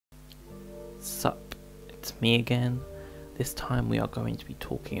Sup, it's me again. This time we are going to be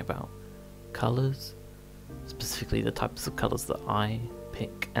talking about colours, specifically the types of colours that I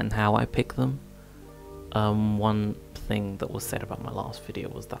pick and how I pick them. One thing that was said about my last video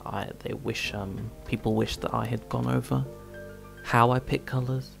was that people wish that I had gone over how I pick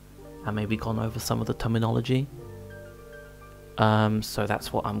colours and maybe gone over some of the terminology. So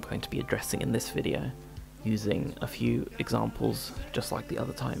that's what I'm going to be addressing in this video, using a few examples just like the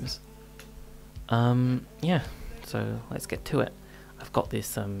other times. Yeah, so let's get to it. I've got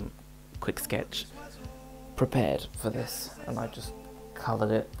this quick sketch prepared for this, and I just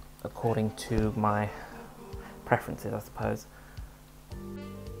coloured it according to my preferences, I suppose.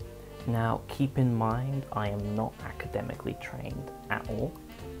 Now keep in mind, I am not academically trained at all,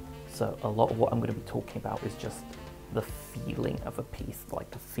 so a lot of what I'm going to be talking about is just the feeling of a piece, like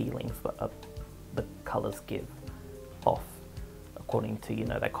the feelings that the colours give off according to, you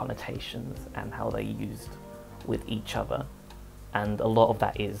know, their connotations and how they're used with each other. And a lot of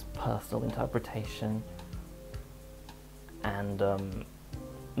that is personal interpretation, and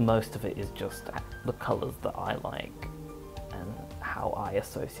most of it is just the colours that I like and how I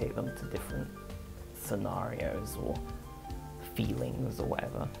associate them to different scenarios or feelings or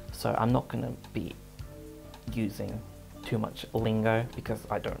whatever. So I'm not going to be using too much lingo because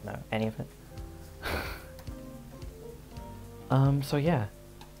I don't know any of it. So yeah,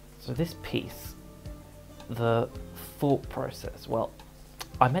 so this piece, the thought process, well,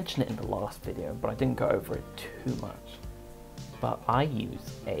 I mentioned it in the last video, but I didn't go over it too much. But I use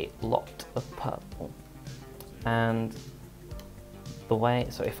a lot of purple, and the way,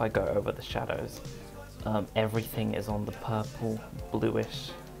 so if I go over the shadows, everything is on the purple,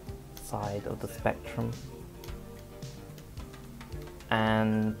 bluish side of the spectrum.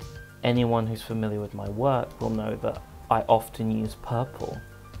 And anyone who's familiar with my work will know that I often use purple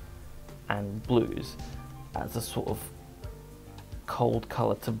and blues as a sort of cold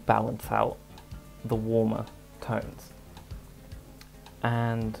colour to balance out the warmer tones.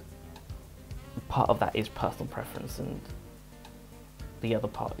 And part of that is personal preference, and the other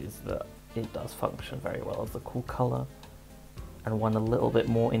part is that it does function very well as a cool colour and one a little bit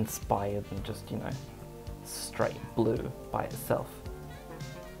more inspired than just, you know, straight blue by itself.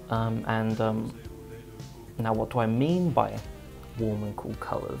 Now what do I mean by warm and cool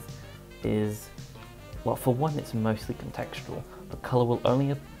colours is, well, for one, it's mostly contextual. The colour will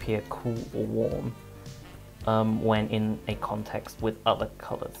only appear cool or warm when in a context with other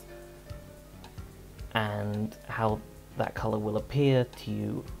colours, and how that colour will appear to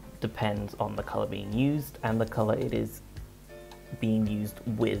you depends on the colour being used and the colour it is being used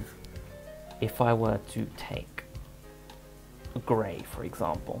with. If I were to take grey, for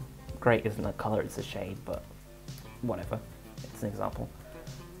example, grey isn't a colour, it's a shade, but whatever, it's an example.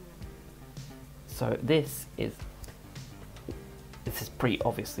 So this is pretty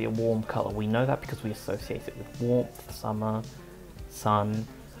obviously a warm colour. We know that because we associate it with warmth, summer, sun,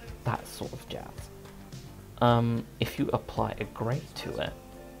 that sort of jazz. If you apply a grey to it,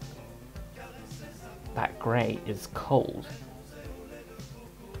 that grey is cold.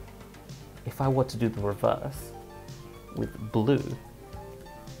 If I were to do the reverse with blue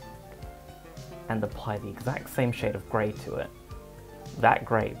and apply the exact same shade of grey to it, that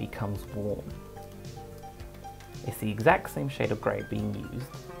grey becomes warm. It's the exact same shade of grey being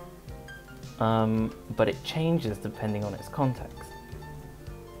used, but it changes depending on its context.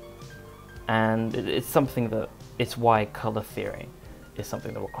 And it's something that, it's why colour theory is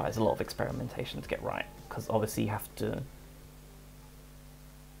something that requires a lot of experimentation to get right, because obviously you have to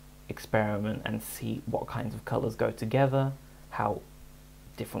experiment and see what kinds of colours go together, how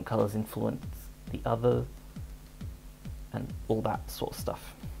different colours influence the other, and all that sort of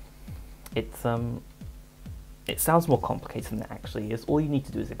stuff. It sounds more complicated than it actually is. All you need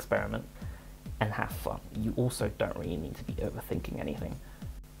to do is experiment and have fun. You also don't really need to be overthinking anything.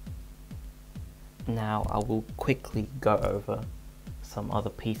 Now I will quickly go over some other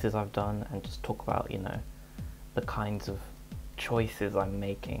pieces I've done and just talk about, you know, the kinds of choices I'm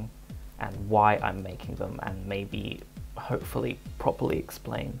making and why I'm making them, and maybe hopefully properly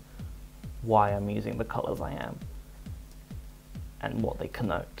explain why I'm using the colours I am and what they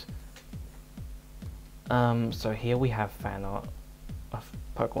connote. So here we have fan art of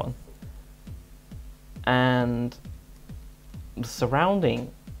Pokemon, and the surrounding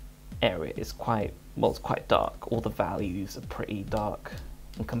area is quite, well, it's quite dark. All the values are pretty dark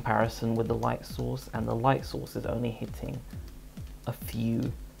in comparison with the light source, and the light source is only hitting a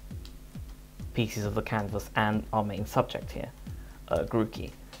few pieces of the canvas and our main subject here,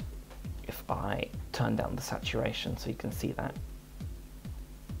 Grookey. If I turn down the saturation so you can see that,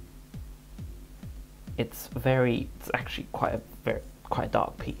 it's actually quite a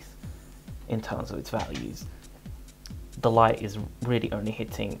dark piece in terms of its values. The light is really only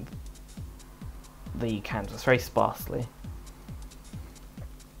hitting the canvas very sparsely,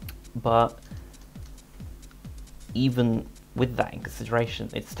 but even with that in consideration,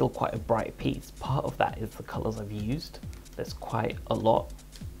 it's still quite a bright piece. Part of that is the colours I've used. There's quite a lot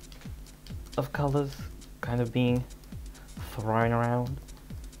of colours kind of being thrown around,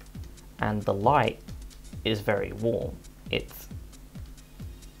 and the light is very warm. It's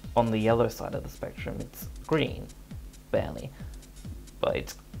on the yellow side of the spectrum, it's green, barely, but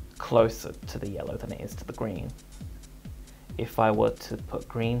it's closer to the yellow than it is to the green. If I were to put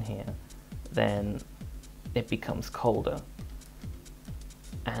green here, then it becomes colder.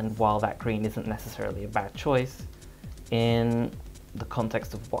 And while that green isn't necessarily a bad choice, in the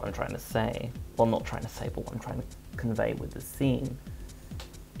context of what I'm trying to say, well, not trying to say, but what I'm trying to convey with the scene,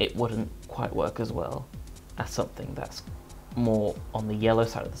 it wouldn't quite work as well as something that's more on the yellow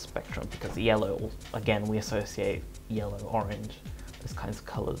side of the spectrum, because yellow, again, we associate yellow, orange, those kinds of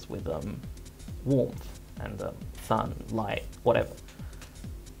colours with warmth and sun, light, whatever.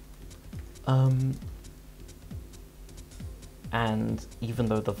 And even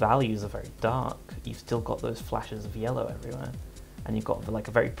though the values are very dark, you've still got those flashes of yellow everywhere, and you've got like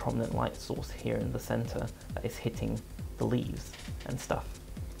a very prominent light source here in the center that is hitting the leaves and stuff.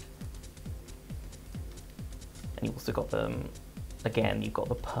 And you've also got the, again, you've got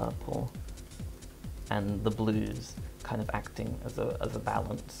the purple and the blues kind of acting as a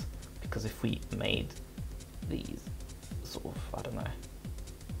balance, because if we made these sort of, I don't know,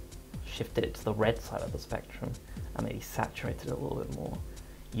 shifted it to the red side of the spectrum and maybe saturated it a little bit more,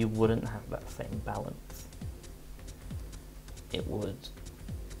 you wouldn't have that same balance. It would,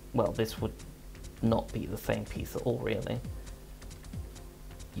 well, this would not be the same piece at all, really.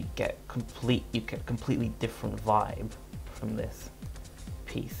 You get completely different vibe from this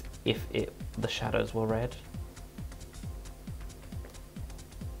piece if the shadows were red.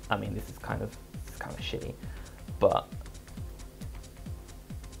 I mean, this is kind of shitty, but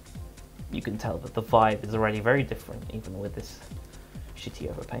you can tell that the vibe is already very different, even with this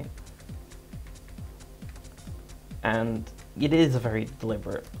shitty overpaint. And it is a very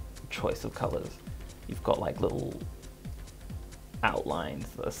deliberate choice of colours. You've got like little outlines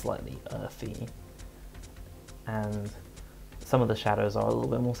that are slightly earthy, and some of the shadows are a little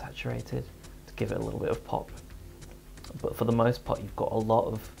bit more saturated to give it a little bit of pop. But for the most part, you've got a lot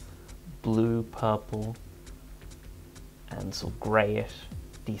of blue, purple, and sort of greyish,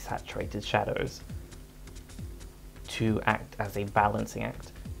 desaturated shadows to act as a balancing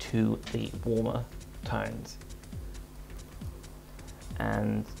act to the warmer tones.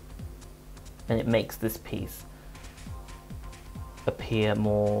 And it makes this piece appear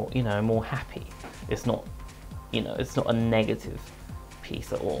more, you know, more happy. It's not, you know, it's not a negative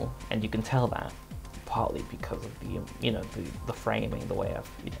piece at all, and you can tell that partly because of the, you know, the framing, the way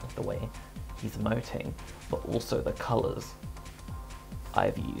the way he's emoting, but also the colours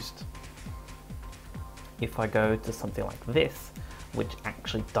I've used. If I go to something like this, which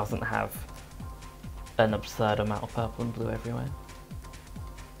actually doesn't have an absurd amount of purple and blue everywhere,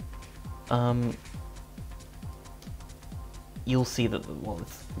 you'll see that, well,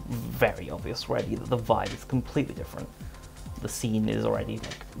 it's very obvious already that the vibe is completely different. The scene is already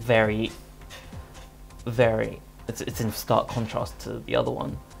like very, it's in stark contrast to the other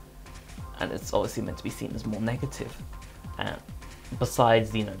one, and it's obviously meant to be seen as more negative. And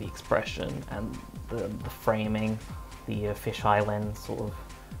besides, you know, the expression and the framing, the fisheye lens sort of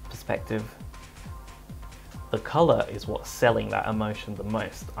perspective, the color is what's selling that emotion the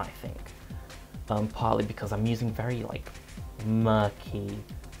most, I think. Partly because I'm using very like murky,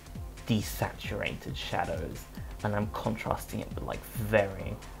 desaturated shadows, and I'm contrasting it with like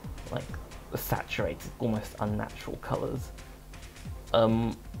very like saturated, almost unnatural colors.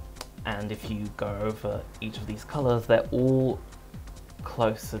 And if you go over each of these colors, they're all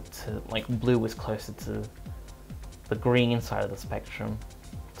closer to, like, blue is closer to the green side of the spectrum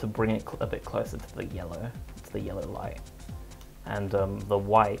to bring it a bit closer to the yellow light. And the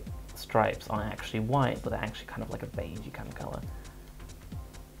white stripes aren't actually white, but they're actually kind of like a beigey kind of color.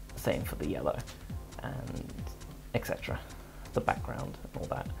 Same for the yellow, and etc. The background and all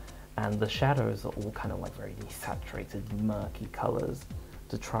that. And the shadows are all kind of like very desaturated, murky colors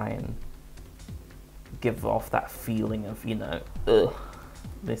to try and give off that feeling of, you know, ugh,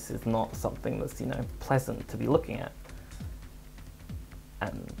 this is not something that's, you know, pleasant to be looking at.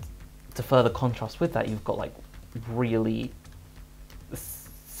 And to further contrast with that, you've got like really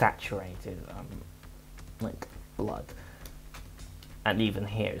saturated like blood, and even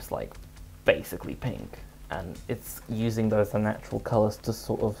here it's like basically pink, and it's using those unnatural colours to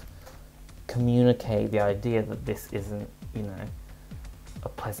sort of communicate the idea that this isn't, you know, a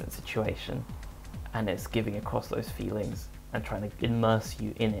pleasant situation, and it's giving across those feelings and trying to immerse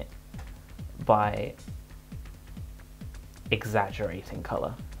you in it by exaggerating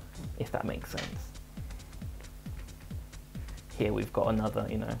colour, if that makes sense. Here we've got another,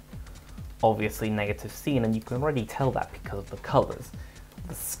 you know, obviously negative scene, and you can already tell that because of the colours.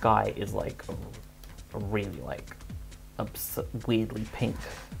 The sky is like a really like weirdly pink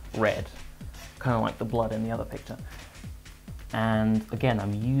red, kind of like the blood in the other picture. And again,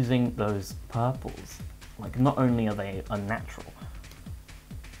 I'm using those purples. Like, not only are they unnatural,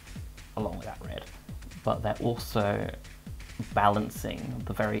 along with that red, but they're also balancing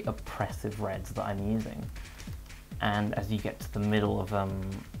the very oppressive reds that I'm using. And as you get to the middle of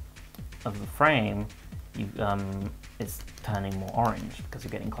the frame, it's turning more orange because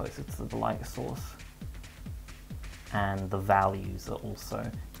you're getting closer to the light source. And the values are also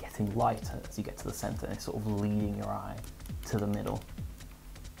getting lighter as you get to the center, and it's sort of leading your eye to the middle.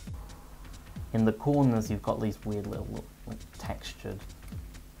 In the corners, you've got these weird little like, textured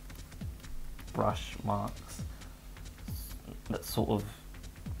brush marks that sort of,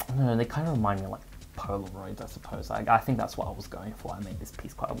 I don't know, they kind of remind me of like Polaroids, I suppose. I think that's what I was going for. I made this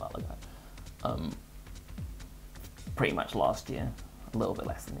piece quite a while ago. Pretty much last year, a little bit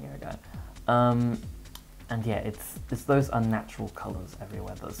less than a year ago. And yeah, it's those unnatural colours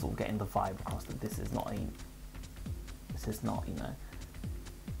everywhere that's all getting the vibe across that this is not, you know,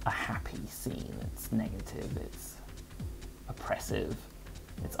 a happy scene. It's negative, it's oppressive,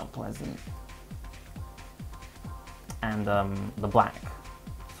 it's unpleasant. And the black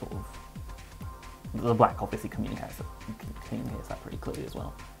obviously communicates that pretty clearly as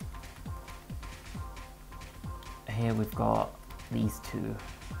well. Here we've got these two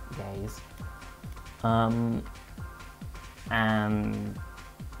gays. And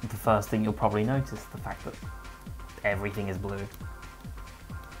the first thing you'll probably notice, the fact that everything is blue.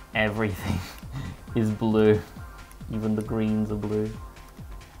 Everything is blue. Even the greens are blue.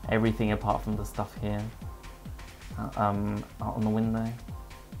 Everything apart from the stuff here out on the window,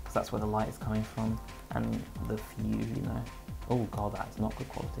 because that's where the light is coming from, and the few, you know. Oh god, that's not good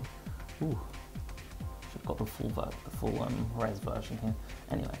quality. Ooh, should have got the full res version here.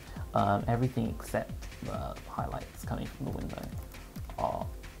 Anyway, everything except the highlights coming from the window are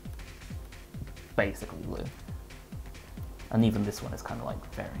basically blue. And even this one is kind of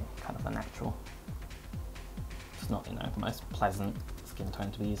like very kind of unnatural. It's not, you know, the most pleasant skin tone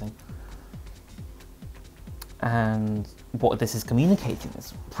to be using. And what this is communicating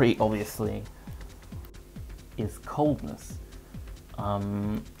is pretty obviously is coldness.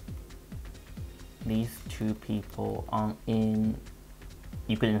 These two people aren't in,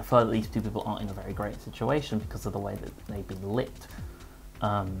 you could infer that these two people aren't in a very great situation because of the way that they've been lit.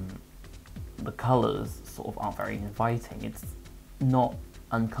 The colours sort of aren't very inviting. It's not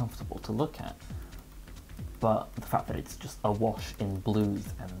uncomfortable to look at, but the fact that it's just awash in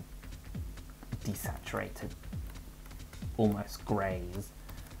blues and desaturated, almost greys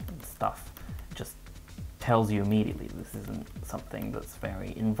and stuff, just tells you immediately this isn't something that's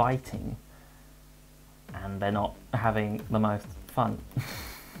very inviting, and they're not having the most fun.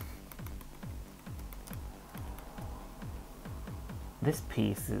 This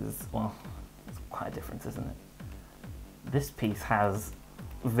piece is, well, it's quite a difference, isn't it? This piece has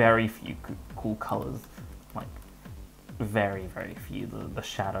very few cool colours, like very, very few. The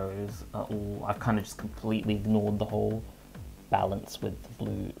shadows are all, I've kind of just completely ignored the whole balance with the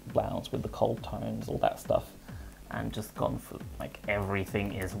blue, balance with the cold tones, all that stuff, and just gone for like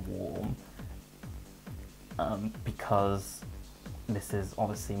everything is warm, because this is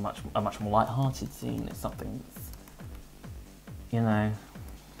obviously a much more light-hearted scene. It's something that's, you know,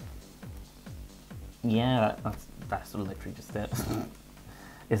 yeah, that's literally just it.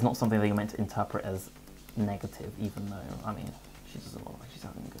 It's not something that you're meant to interpret as negative, even though, I mean, she doesn't look like she's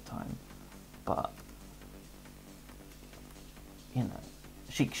having a good time, but, you know,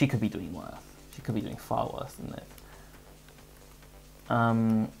 she could be doing worse. She could be doing far worse than this.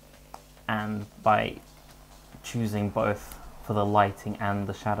 And by choosing both for the lighting and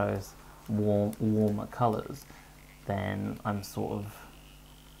the shadows warmer colours, then I'm sort of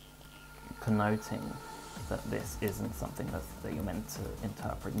connoting that this isn't something that you're meant to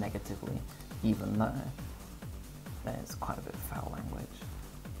interpret negatively, even though there's quite a bit of foul language.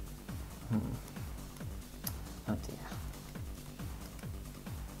 Oh dear.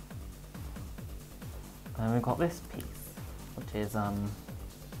 Then we've got this piece, which is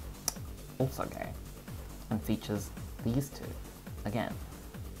also gay, and features these two again.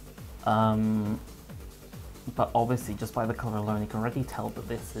 But obviously, just by the color alone, you can already tell that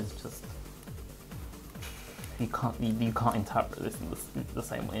this is just, you can't interpret this in the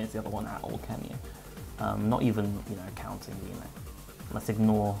same way as the other one at all, can you? Not even, you know, counting, you know. Let's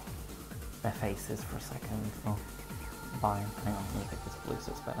ignore their faces for a second. Oh, bye. Hang on, let me pick this blue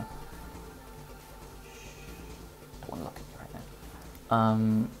so it's better. Don't want to look at you right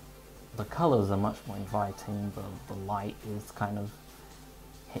now. The colors are much more inviting. The light is kind of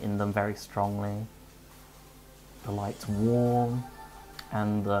hitting them very strongly. The light's warm,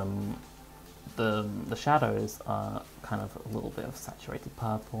 and the shadows are kind of a little bit of saturated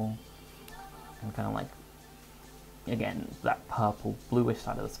purple, and kind of like, again, that purple bluish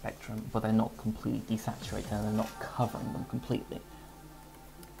side of the spectrum, but they're not completely desaturated and they're not covering them completely.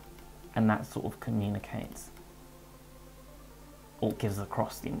 And that sort of communicates, or gives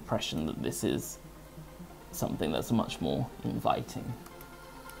across the impression that this is something that's much more inviting.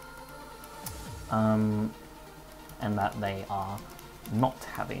 And that they are not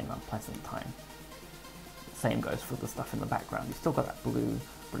having an unpleasant time. Same goes for the stuff in the background. You've still got that blue,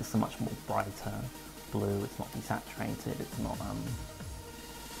 but it's a much more brighter blue. It's not desaturated. It's not,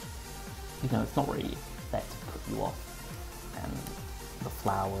 you know, it's not really there to put you off. And the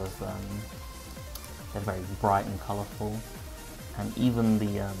flowers, they're very bright and colourful. And even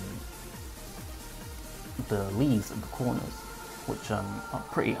the leaves at the corners, which are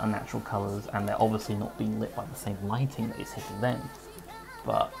pretty unnatural colours, and they're obviously not being lit by the same lighting that is hitting them,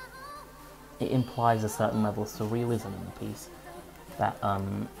 but it implies a certain level of surrealism in the piece that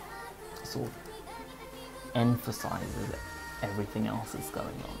sort of emphasises everything else that's going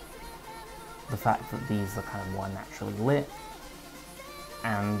on. The fact that these are kind of more naturally lit,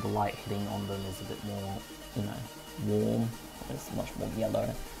 and the light hitting on them is a bit more, you know, warm, it's much more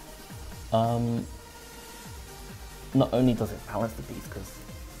yellow. Not only does it balance the piece, because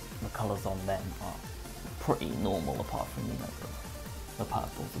the colours on them are pretty normal apart from, you know, the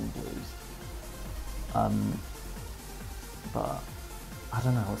purples and blues. But I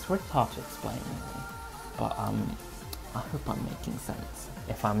don't know, it's really hard to explain really. But I hope I'm making sense.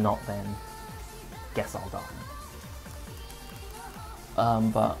 If I'm not, then guess I'll die.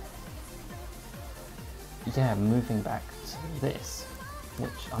 But yeah, moving back to this,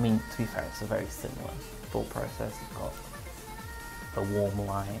 which, I mean, to be fair, it's a very similar thought process. You've got the warm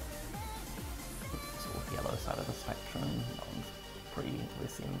light, sort of yellow side of the spectrum, that one's pretty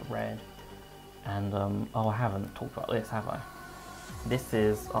obviously in the red. And, oh, I haven't talked about this, have I? This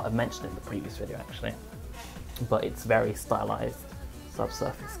is, I mentioned it in the previous video actually, but it's very stylized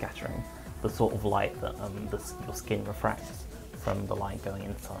subsurface scattering, the sort of light that your skin refracts from the light going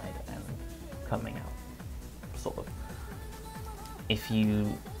inside and coming out, sort of.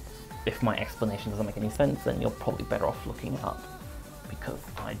 If my explanation doesn't make any sense, then you're probably better off looking it up, because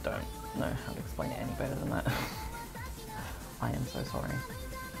I don't know how to explain it any better than that. I am so sorry.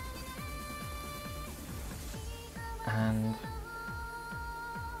 And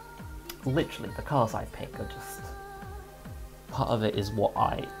literally, the colours I pick are just, part of it is what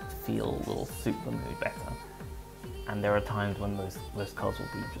I feel will suit the mood better. And there are times when those colours will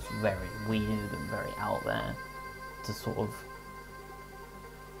be just very weird and very out there to sort of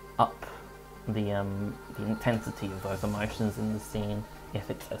up the intensity of those emotions in the scene, if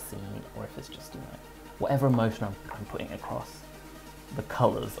it's a scene or if it's just, you know, whatever emotion I'm putting across. The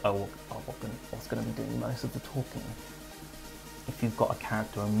colours are what's going to be doing most of the talking. If you've got a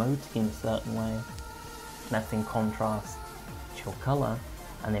character emoting in a certain way, that's in contrast to your colour,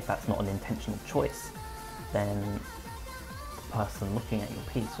 and if that's not an intentional choice, then the person looking at your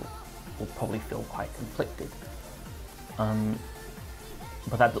piece will probably feel quite conflicted.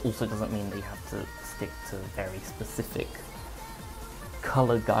 But that also doesn't mean that you have to stick to very specific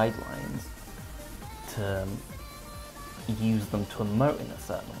colour guidelines to use them to emote in a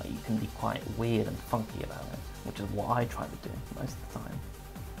certain way. You can be quite weird and funky about it, which is what I try to do most of the time.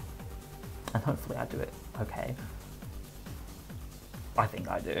 And hopefully I do it okay. I think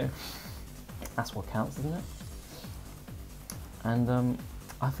I do. That's what counts, isn't it? And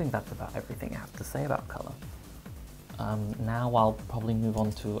I think that's about everything I have to say about colour. Now I'll probably move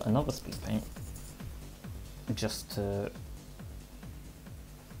on to another speed paint, just to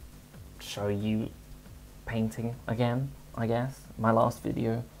show you painting again, I guess. My last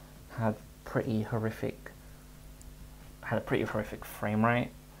video had a pretty horrific frame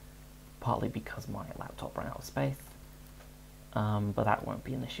rate, partly because my laptop ran out of space, but that won't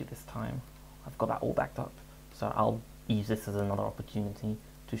be an issue this time. I've got that all backed up, so I'll use this as another opportunity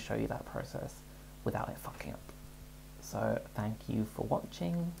to show you that process without it fucking up. So thank you for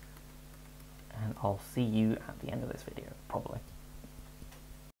watching, and I'll see you at the end of this video, probably.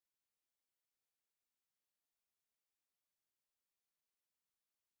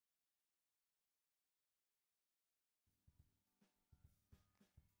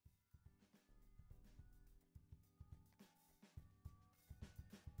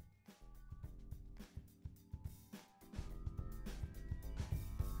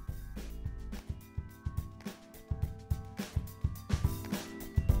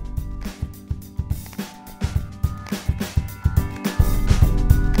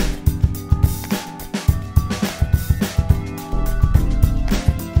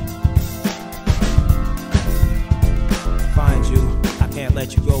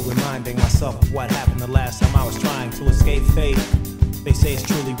 mess up with what happened the last time I was trying to escape fate. They say it's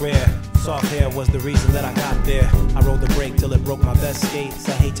truly rare. Soft hair was the reason that I got there. I rode the brake till it broke my best skates.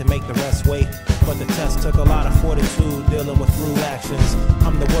 I hate to make the rest wait, but the test took a lot of fortitude dealing with rude actions.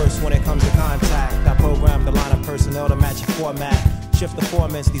 I'm the worst when it comes to contact. I programmed the line of personnel to match your format. Shift the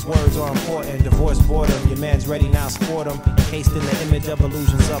formats, these words are important. Divorce boredom, your man's ready now, sport him. Encased in the image of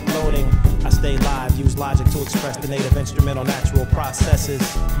illusions uploading. I stay live, use logic to express the native instrumental natural processes.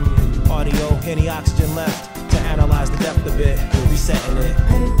 Audio, any oxygen left to analyze the depth of it. We're resetting it.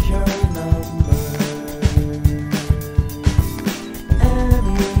 Pick your number,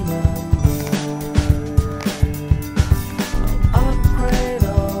 any number. I'll upgrade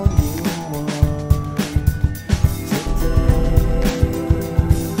all you want today.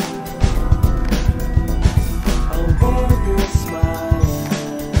 I'll warm your smile,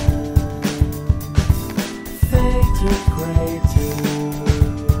 fade to gray too.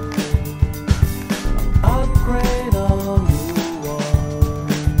 Upgrade all you want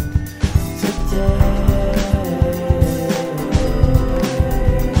today.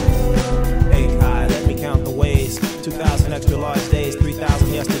 Hey Kai, let me count the ways. 2,000 extra large days,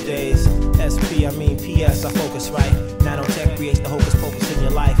 3,000 yesterdays. SP, I mean PS, I focus right. Nanotech creates the hocus pocus in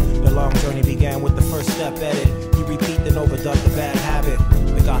your life. The long journey began with the first step edit. You repeat then overdub the bad habit.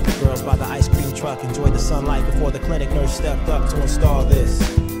 The gothic girls by the ice cream truck enjoyed the sunlight before the clinic nurse stepped up to install this.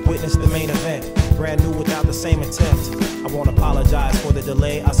 Witness the main event, brand new without the same intent. I won't apologize for the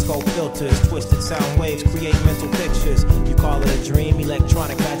delay. I scope filters, twisted sound waves, create mental pictures. You call it a dream,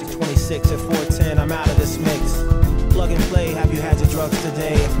 electronic magic 26 at 410. I'm out of this mix. Plug and play, have you had your drugs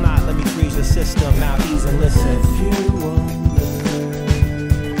today? If not, let me freeze your system. Now ease and listen. If you wonder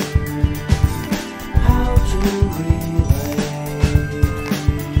how to relate,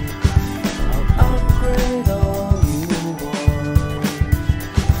 I'll upgrade all you want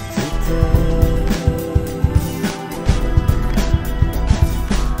today.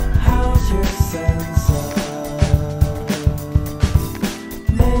 How's your sense of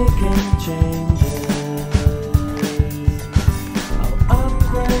making changes? I'll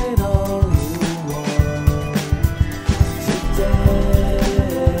upgrade all you want today.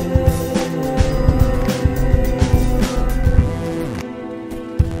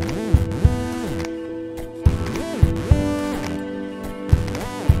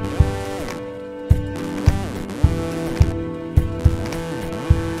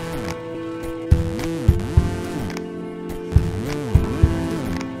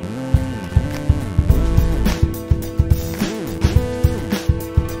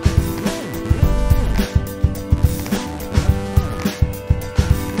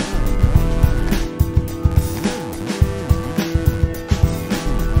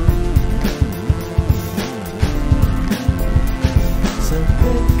 So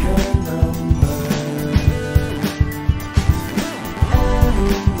pick a number,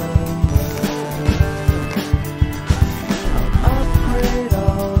 any number. I'll upgrade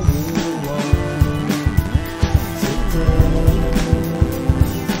all you want today.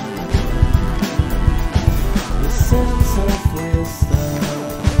 Your sense of wisdom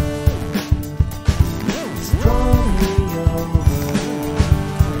has drawn me over.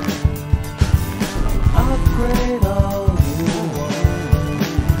 I'll upgrade all you want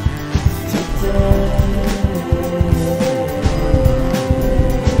today.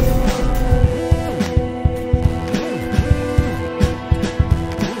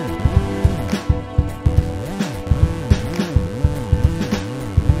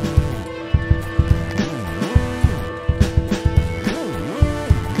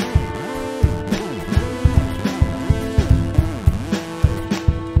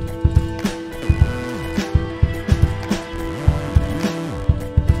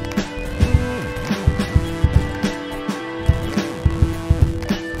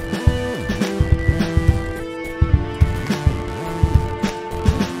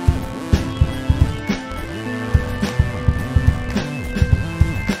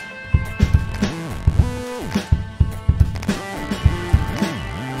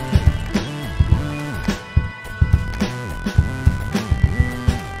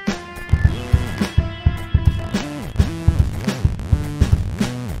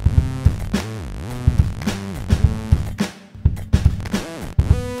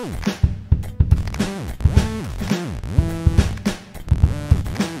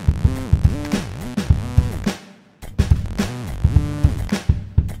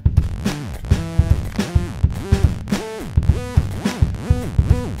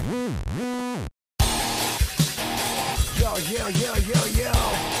 Yo.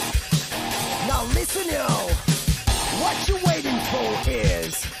 Now listen, yo. What you waiting for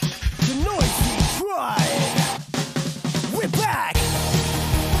is, you know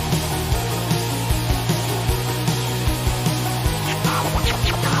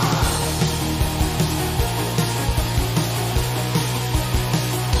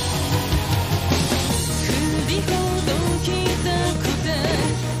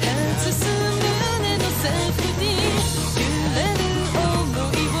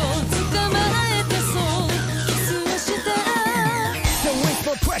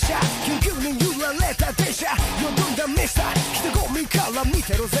ば見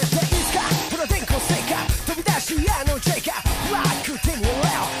てろ絶対いつかほら電光石火飛び出しあの J か楽手に入れ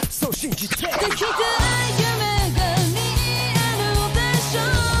よそう信じてできた夢が見えるでしょう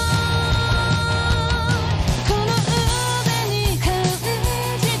この腕に感じ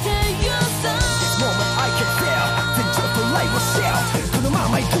てよさ This moment I can feel 全情とライブシェルこのま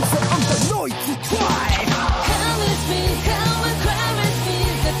ま行くぜ I'm the noisy drive Come with me, come and cry with me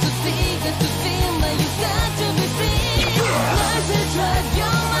Got to be, got to feel like you got to be free Noisy drive,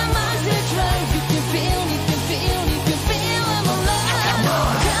 you're my noisy drive You can feel, you can feel, you can feel I'm alive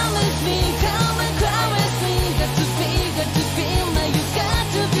Come with me, come and cry with me Got to be, got to feel like you got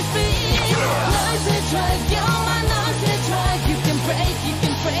to be free Noisy drive, you're my noisy drive You can break, you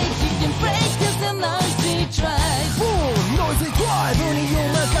can break, you can break Cause the noisy drive Boom, noisy drive にお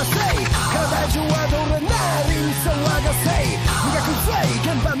任せ課題中はどれなり騒がせ磨くぜ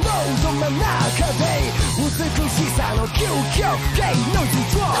現場のど真ん中で美しさの究極系 Noisy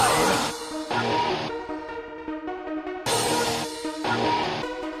drive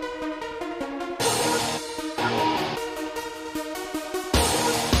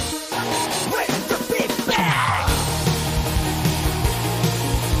Bring the beat back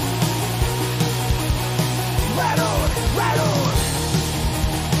Right on, right on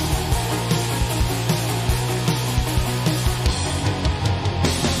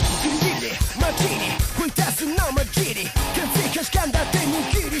Martini, 吹い出すのまじり完璧かしかんだって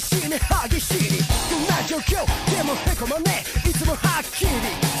握りしめ激しりどんな状況でもへこまねいつもはっきり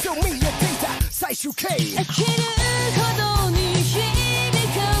そう見えていた最終形飽きるほどに響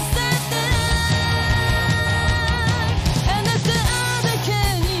かせてあなただけ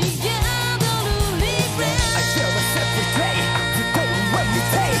に宿るリフレ I feel myself every day ずっと上見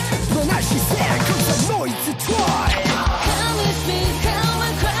てどんな視線 Cause I'm noisy try Come with me, come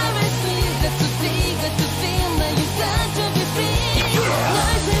and cry with me Got to be, got to feel like you got to be free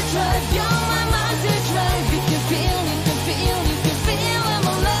Noisy drive, you're my noisy drive You can feel, you can feel, you can feel I'm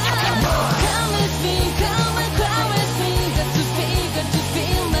alive Come with me, come and cry with me Got to be, got to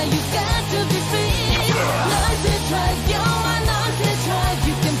feel like you got to be free Noisy drive, you're my noisy drive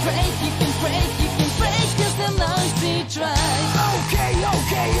You can break, you can break, you can break Cause the noisy drive Okay,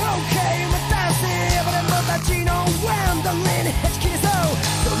 okay, okay またせ俺もたちのワンダーレにはじきそう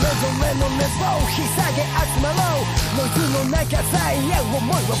それぞれの熱を引き下げ集まろうノイズの中さえ思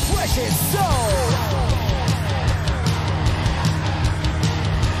いはフレッシュそう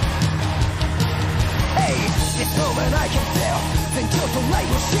Hey, this moment I can feel 全情とライ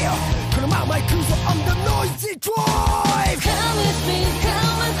ブシェルこのまま行くぞ I'm the noisy drive Come with me,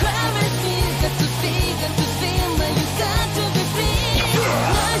 come and cry with me Got to be, got to feel like you got to be free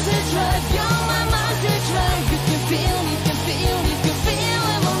Noisy drive, you're my noisy drive You can feel, you can feel, you can feel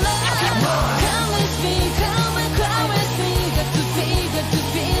I'm alive Come with me, come and cry with me Got to be, got to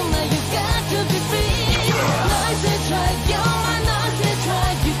feel like you got to be free Noisy drive, you're my noisy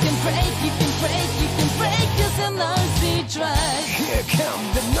drive You can break, you can break, you can break Cause I'm noisy drive Here come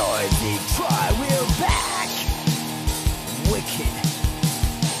the noisy drive